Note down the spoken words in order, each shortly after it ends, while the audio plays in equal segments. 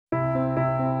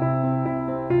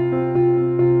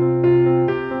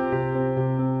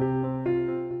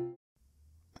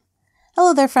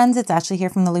Hello there friends, it's Ashley here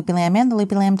from the Loopy Lamb and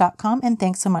theloopylamb.com, and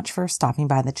thanks so much for stopping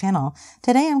by the channel.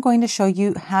 Today I'm going to show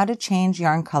you how to change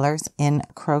yarn colors in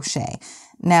crochet.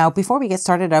 Now before we get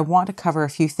started, I want to cover a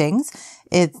few things.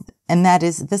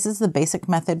 This is the basic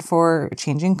method for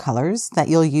changing colors that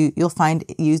you'll find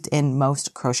used in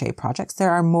most crochet projects.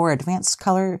 There are more advanced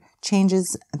color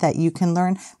changes that you can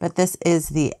learn, but this is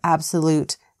the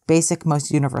absolute basic, most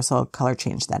universal color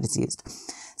change that is used.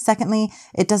 Secondly,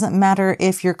 it doesn't matter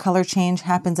if your color change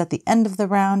happens at the end of the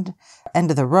round,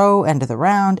 end of the row, end of the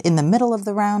round, in the middle of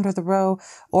the round or the row,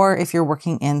 or if you're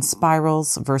working in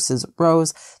spirals versus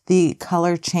rows, the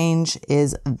color change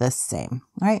is the same,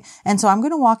 right? And so I'm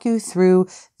going to walk you through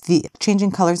the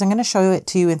changing colors. I'm going to show it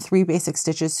to you in 3 basic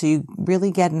stitches so you really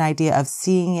get an idea of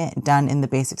seeing it done in the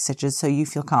basic stitches so you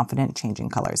feel confident changing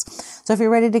colors. So if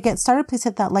you're ready to get started, please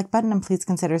hit that like button and please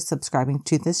consider subscribing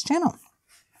to this channel.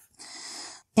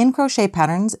 In crochet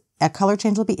patterns, a color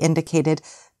change will be indicated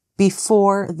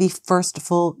before the first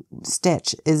full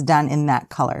stitch is done in that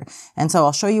color. And so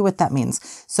I'll show you what that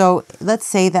means. So let's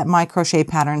say that my crochet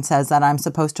pattern says that I'm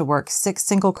supposed to work 6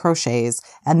 single crochets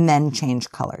and then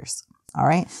change colors. All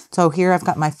right. So here I've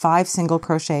got my 5 single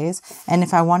crochets. And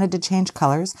if I wanted to change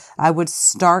colors, I would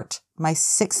start my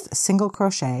 6th single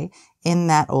crochet in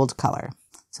that old color.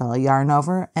 So I'll yarn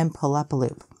over and pull up a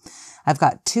loop. I've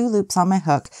got 2 loops on my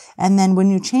hook, and then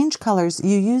when you change colors,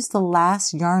 you use the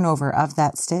last yarn over of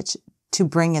that stitch to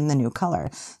bring in the new color.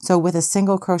 So with a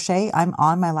single crochet, I'm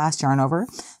on my last yarn over.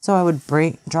 So I would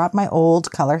drop my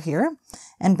old color here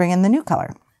and bring in the new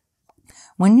color.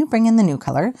 When you bring in the new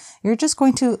color, you're just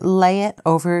going to lay it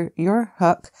over your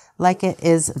hook like it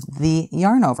is the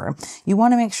yarn over. You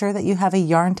want to make sure that you have a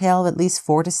yarn tail of at least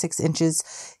 4 to 6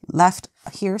 inches left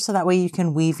here, so that way you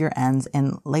can weave your ends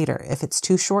in later. If it's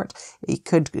too short, it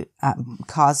could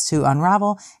cause to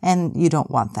unravel, and you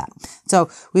don't want that. So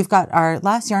we've got our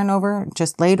last yarn over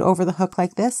just laid over the hook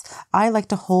like this. I like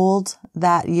to hold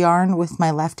that yarn with my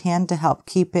left hand to help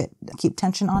keep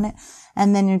tension on it.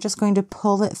 And then you're just going to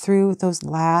pull it through those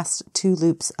last 2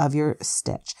 loops of your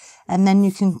stitch. And then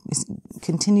you can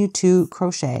continue to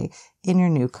crochet in your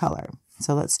new color.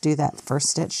 So let's do that first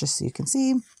stitch just so you can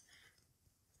see.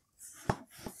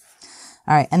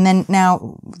 All right, and then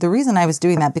now the reason I was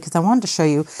doing that because I wanted to show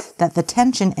you that the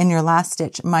tension in your last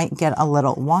stitch might get a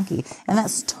little wonky, and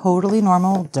that's totally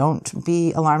normal. Don't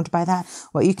be alarmed by that.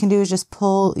 What you can do is just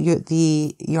pull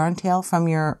the yarn tail from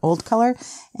your old color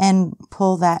and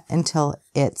pull that until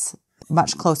it's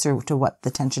much closer to what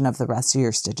the tension of the rest of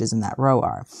your stitches in that row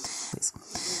are.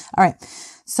 All right,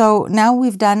 so now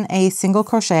we've done a single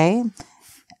crochet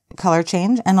color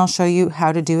change, and I'll show you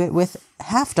how to do it with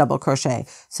half double crochet.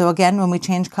 So again, when we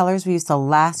change colors, we use the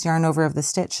last yarn over of the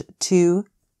stitch to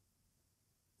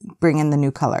bring in the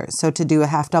new color. So to do a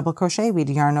half double crochet, we'd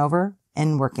yarn over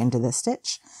and work into this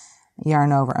stitch,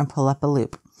 yarn over and pull up a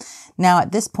loop. Now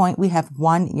at this point, we have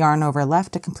 1 yarn over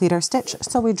left to complete our stitch.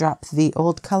 So we drop the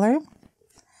old color,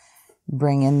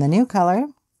 bring in the new color,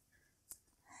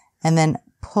 and then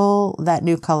pull that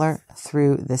new color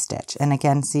through the stitch. And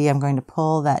again, see, I'm going to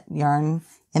pull that yarn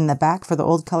in the back for the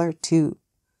old color to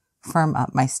firm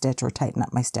up my stitch or tighten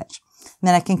up my stitch. And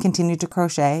then I can continue to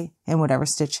crochet in whatever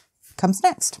stitch comes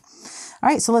next. All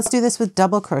right, so let's do this with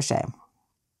double crochet.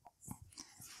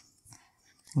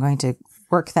 I'm going to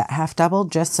work that half double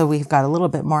just so we've got a little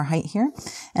bit more height here.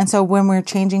 And so when we're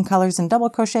changing colors in double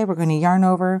crochet, we're going to yarn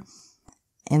over,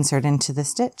 insert into the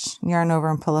stitch, yarn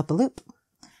over and pull up a loop,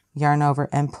 yarn over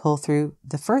and pull through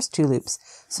the first 2 loops.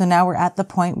 So now we're at the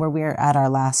point where we're at our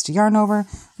last yarn over.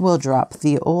 We'll drop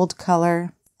the old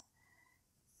color,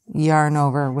 yarn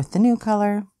over with the new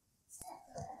color,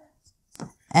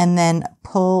 and then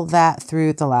pull that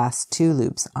through the last 2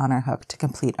 loops on our hook to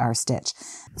complete our stitch.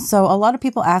 So a lot of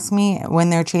people ask me when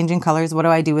they're changing colors, what do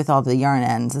I do with all the yarn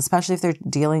ends, especially if they're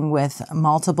dealing with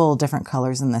multiple different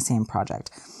colors in the same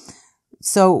project.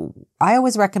 So I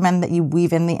always recommend that you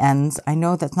weave in the ends. I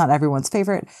know that's not everyone's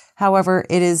favorite. However,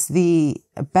 it is the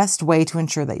best way to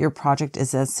ensure that your project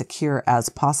is as secure as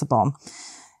possible.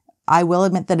 I will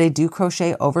admit that I do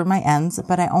crochet over my ends,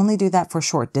 but I only do that for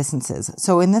short distances.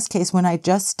 So in this case, when I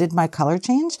just did my color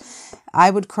change, I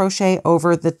would crochet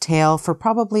over the tail for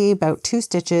probably about 2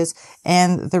 stitches.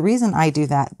 And the reason I do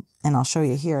that, and I'll show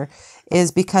you here,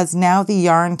 is because now the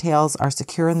yarn tails are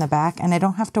secure in the back and I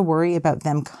don't have to worry about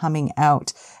them coming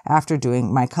out after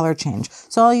doing my color change.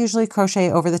 So I'll usually crochet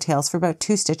over the tails for about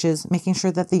 2 stitches, making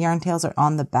sure that the yarn tails are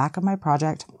on the back of my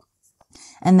project.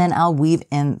 And then I'll weave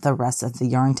in the rest of the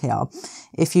yarn tail.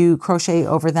 If you crochet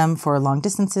over them for long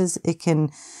distances, it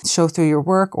can show through your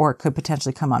work or it could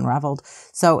potentially come unraveled.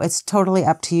 So it's totally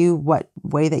up to you what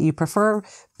way that you prefer,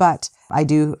 but I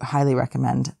do highly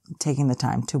recommend taking the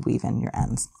time to weave in your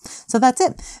ends. So that's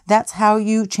it. That's how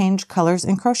you change colors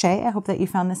in crochet. I hope that you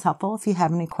found this helpful. If you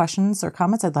have any questions or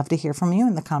comments, I'd love to hear from you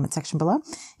in the comment section below.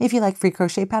 If you like free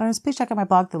crochet patterns, please check out my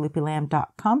blog,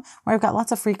 theloopylamb.com, where I've got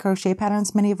lots of free crochet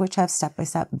patterns, many of which have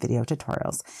step-by-step video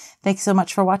tutorials. Thanks so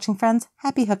much for watching, friends.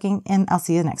 Happy hooking, and I'll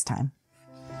see you next time.